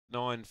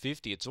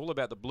950. It's all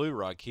about the blue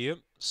rug here.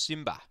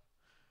 Simba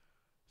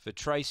for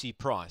Tracy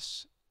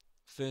Price.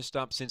 First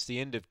up since the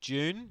end of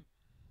June.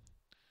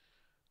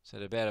 It's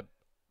had about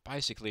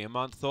basically a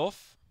month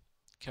off.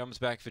 Comes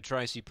back for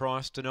Tracy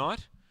Price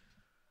tonight.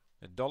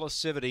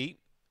 $1.70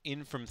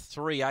 in from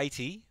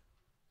 380.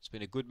 It's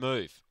been a good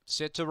move.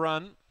 Set to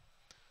run.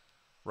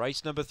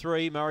 Race number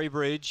 3,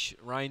 Murray-Bridge.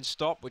 Rain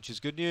stop, which is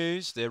good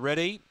news. They're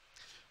ready.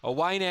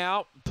 Away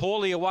now,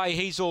 poorly away,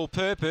 He's All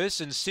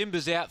Purpose, and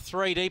Simba's out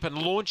 3 deep and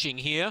launching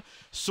here.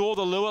 Saw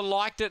the lure,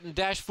 liked it, and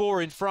dashed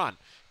 4 in front.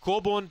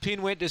 Corborn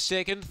Pin went to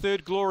second,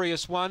 third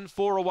Glorious One,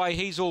 4 away,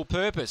 He's All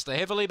Purpose. The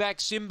heavily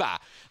backed Simba,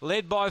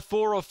 led by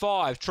 4 or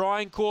 5,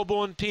 trying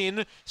Corborn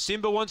Pin.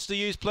 Simba wants to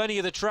use plenty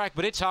of the track,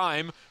 but it's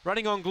home,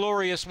 running on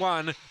Glorious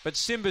One, but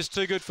Simba's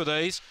too good for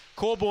these.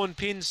 Corborn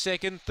Pin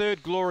second,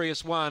 third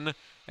Glorious One,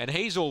 and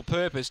He's All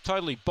Purpose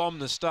totally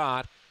bombed the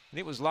start. And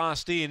it was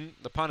last in.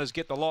 The punters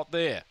get the lot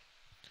there.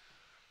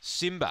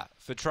 Simba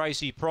for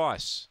Tracy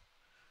Price.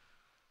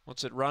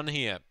 What's it run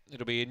here?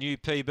 It'll be a new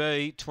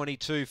PB,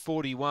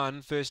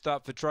 22.41. First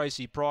up for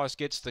Tracy Price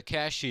gets the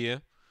cash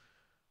here.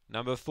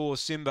 Number 4,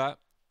 Simba,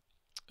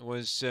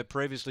 was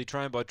previously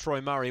trained by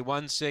Troy Murray.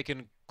 1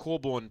 second,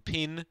 Corborn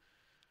Pin.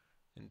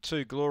 And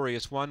 2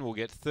 Glorious One will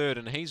get third.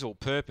 And He's All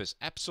Purpose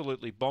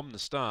absolutely bombed the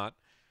start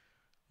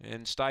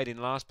and stayed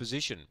in last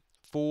position.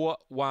 4,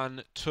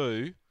 1,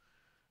 2.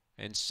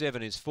 And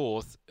 7 is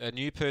fourth. A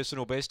new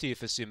personal best here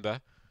for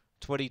Simba.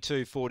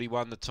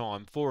 22.41 the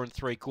time. 4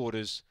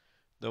 3/4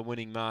 the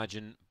winning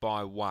margin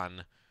by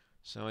 1.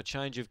 So a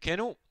change of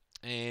kennel.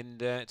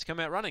 And it's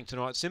come out running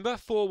tonight, Simba.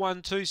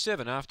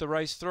 4-1-2-7 after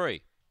race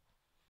 3.